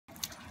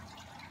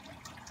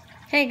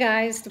Hey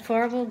guys,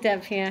 Deplorable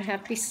Deb here.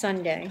 Happy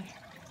Sunday.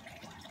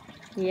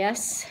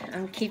 Yes,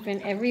 I'm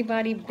keeping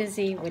everybody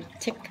busy with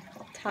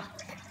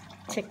tick-tock,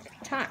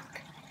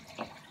 tick-tock.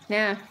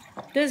 Now,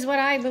 this is what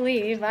I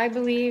believe. I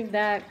believe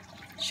that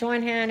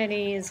Sean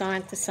Hannity is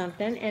onto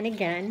something. And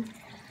again,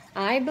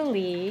 I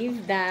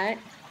believe that,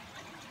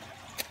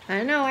 I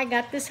don't know, I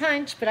got this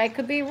hunch, but I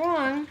could be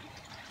wrong.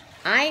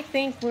 I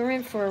think we're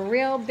in for a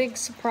real big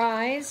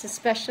surprise,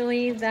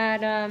 especially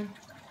that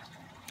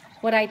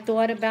what I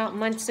thought about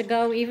months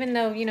ago, even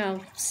though,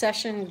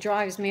 Session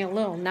drives me a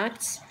little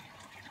nuts.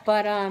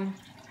 But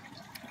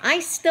I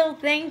still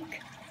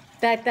think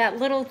that that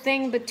little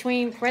thing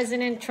between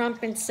President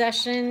Trump and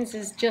Sessions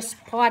is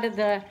just part of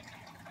the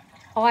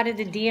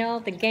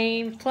deal, the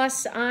game.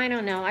 Plus, I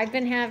don't know, I've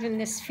been having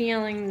this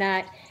feeling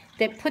that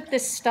they put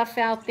this stuff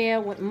out there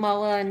with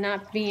Mueller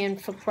not being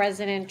for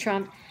President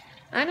Trump.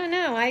 I don't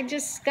know, I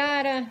just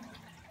got a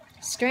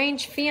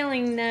strange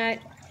feeling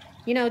that,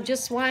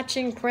 just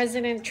watching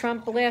President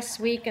Trump last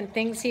week and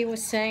things he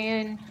was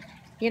saying,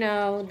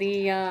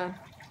 the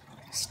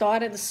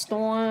start of the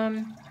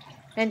storm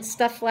and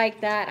stuff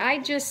like that.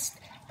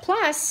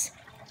 Plus,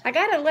 I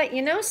gotta let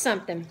you know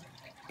something.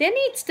 There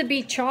needs to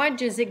be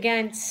charges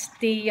against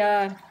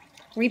the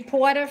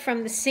reporter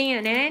from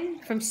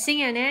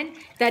CNN,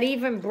 that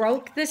even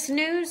broke this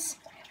news,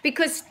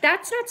 because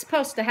that's not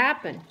supposed to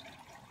happen.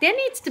 There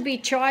needs to be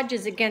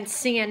charges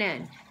against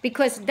CNN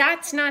because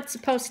that's not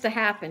supposed to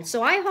happen.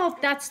 So I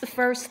hope that's the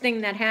first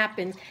thing that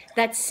happens,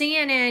 that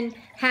CNN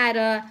had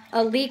a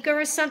leaker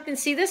or something.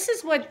 See, this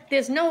is what,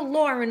 there's no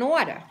law and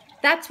order.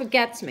 That's what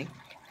gets me.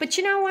 But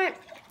you know what?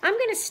 I'm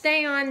going to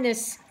stay on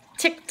this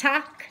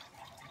TikTok,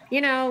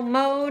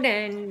 mode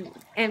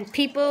and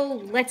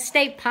people, let's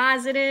stay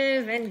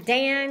positive and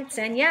dance.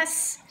 And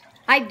yes,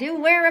 I do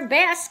wear a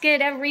basket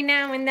every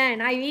now and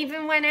then. I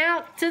even went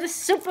out to the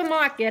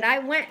supermarket. I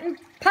went in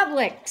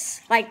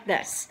Publix like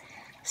this.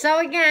 So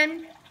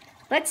again,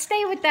 let's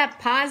stay with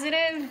that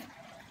positive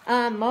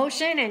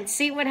motion and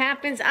see what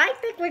happens. I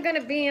think we're going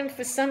to be in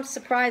for some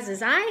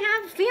surprises. I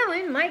have a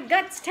feeling, my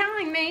gut's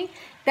telling me,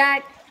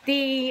 that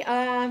the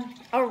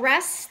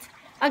arrests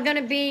are going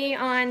to be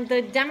on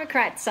the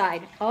Democrat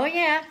side. Oh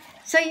yeah.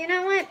 So you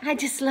know what? I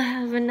just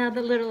love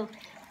another little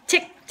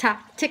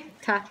tick-tock,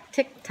 tick-tock,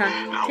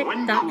 tick-tock,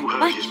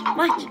 tick-tock.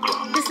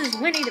 Watch. This is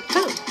Winnie the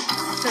Pooh.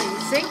 So you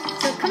see?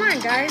 So come on,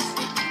 guys.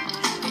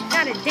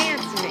 Gotta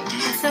dance with me.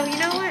 So you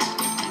know what?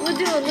 We'll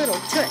do a little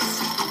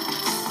twist.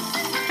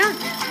 Huh?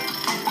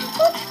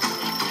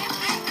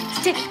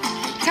 Tick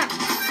tock,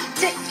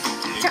 tick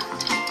tock,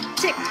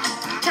 tick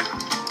tock,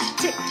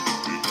 tick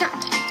tock.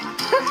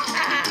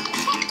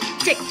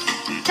 Tick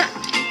tock,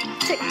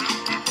 tick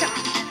tock,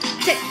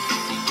 tick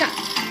tock,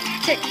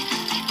 tick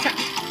tock,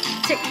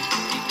 tick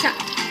tock,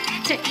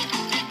 tick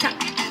tock,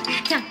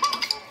 tock.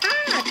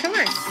 Ah, come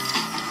on.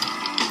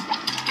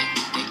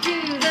 Do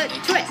the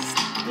twist.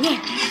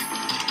 Yeah.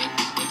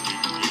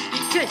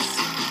 Twist,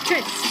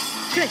 twist,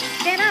 twist.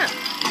 Get up.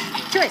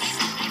 Twist,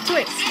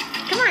 twist.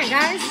 Come on,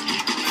 guys.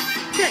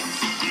 Twist,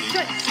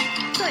 twist,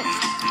 twist.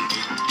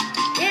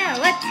 Yeah,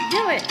 let's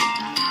do it.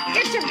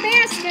 Get your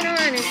basket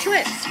on and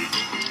twist.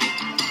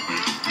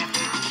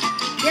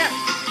 Yep.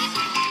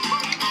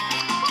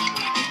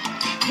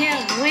 Yeah,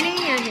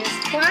 Winnie and his